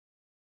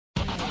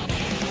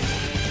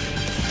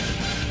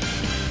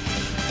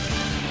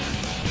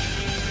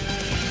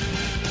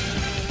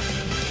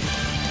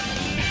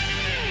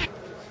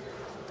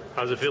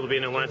How's it feel to be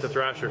an Atlanta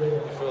Thrasher?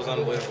 It feels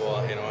unbelievable.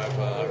 I've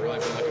really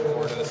been looking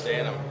forward to this day,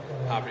 and I'm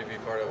happy to be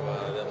part of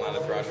the Atlanta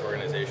Thrasher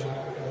organization.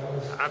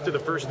 After the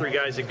first three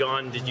guys had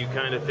gone, did you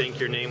kind of think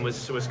your name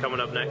was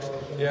coming up next?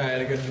 Yeah, I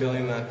had a good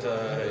feeling that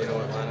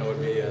Atlanta would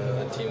be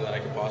a team that I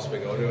could possibly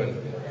go to,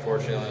 and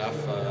fortunately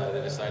enough,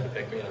 they decided to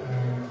pick me, and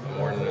I'm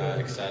more than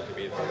excited to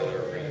be part of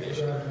their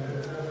organization.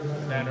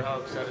 Evander,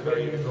 how excited are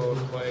you to go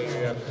and play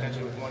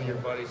potentially with one of your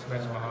buddies,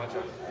 Spencer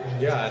Mahacha?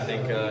 Yeah, I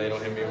think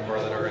him being part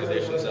of that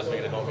organization is definitely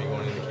going to help me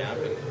going into camp,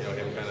 and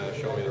him kind of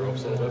show me the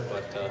ropes a little bit.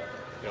 But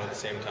at the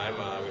same time,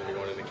 I'm going to be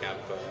going into camp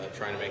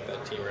trying to make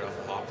that team right off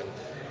the hop, and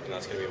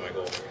that's going to be my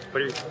goal.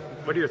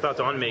 What are your thoughts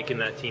on making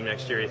that team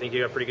next year? You think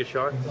you got a pretty good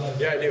shot?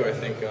 Yeah, I do. I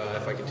think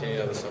if I continue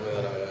to have the summer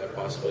that I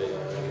possibly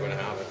am going to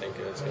have, I think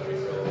it's going to be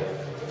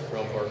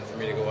real important for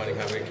me to go out and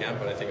have a good camp.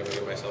 But I think I'm going to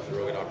give myself a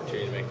real good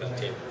opportunity to make that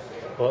team.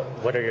 Well,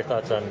 what are your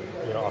thoughts on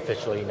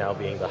officially now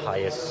being the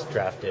highest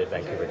drafted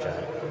Vancouver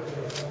Giant?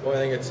 Well, I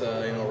think it's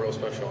a real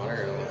special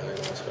honor and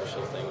a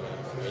special thing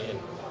for me. And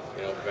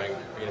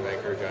being a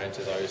Vancouver Giant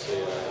is obviously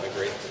a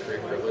great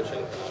privilege,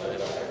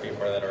 and being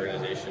part of that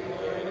organization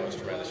is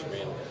tremendous for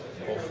me. And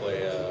hopefully,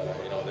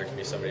 there can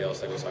be somebody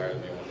else that goes higher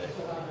than me one day.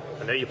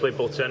 I know you play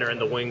both center and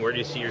the wing. Where do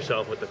you see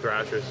yourself with the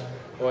Thrashers?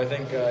 Well, I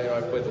think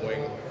I've played the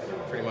wing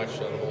pretty much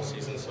the whole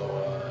season, so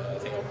I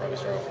think I'll probably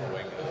start off on the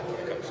wing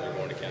when it comes to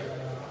going to camp.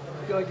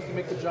 Do you feel like you can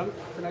make the jump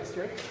for next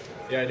year?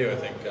 Yeah, I do. I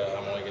think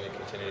I'm only going to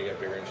continue to get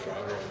bigger and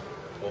stronger,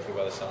 and hopefully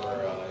by the summer,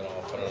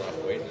 I'll put on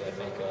enough weight, and I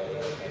think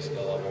my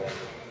skill level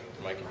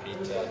might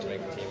compete to make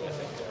the team. I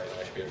think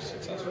I should be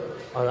successful.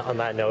 On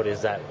that note,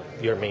 is that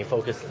your main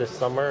focus this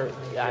summer,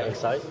 adding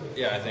size?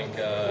 Yeah, I think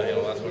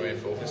that's my main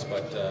focus.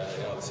 But at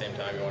the same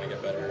time, you want to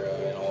get better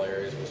in all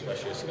areas,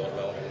 especially skill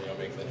development.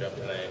 Making the jump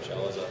to the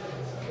NHL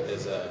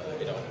is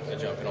a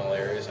jump in all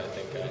areas. I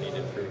think I need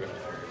to improve in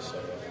all areas.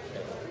 So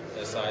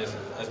size,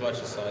 as much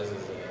as size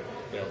is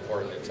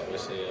important, it's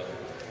obviously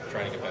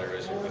trying to get better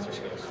with your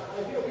skills.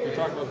 You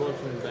talked about going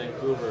from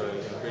Vancouver,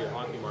 a great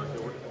hockey market,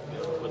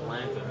 to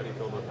Atlanta. How do you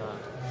feel about that?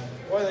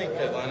 Well, I think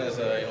Atlanta is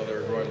they're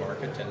a growing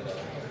market, and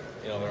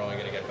they're only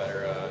going to get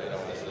better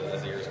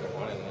as the years go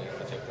on. And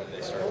I think when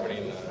they start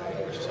winning,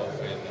 which is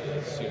hopefully in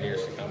the soon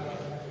years to come,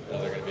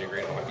 they're going to be a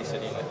great hockey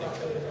city. And I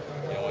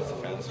think once the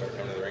fans start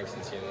coming to the rinks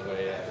and seeing the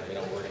way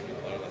we're going to be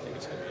playing, I think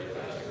it's going to be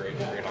a great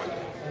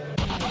hockey.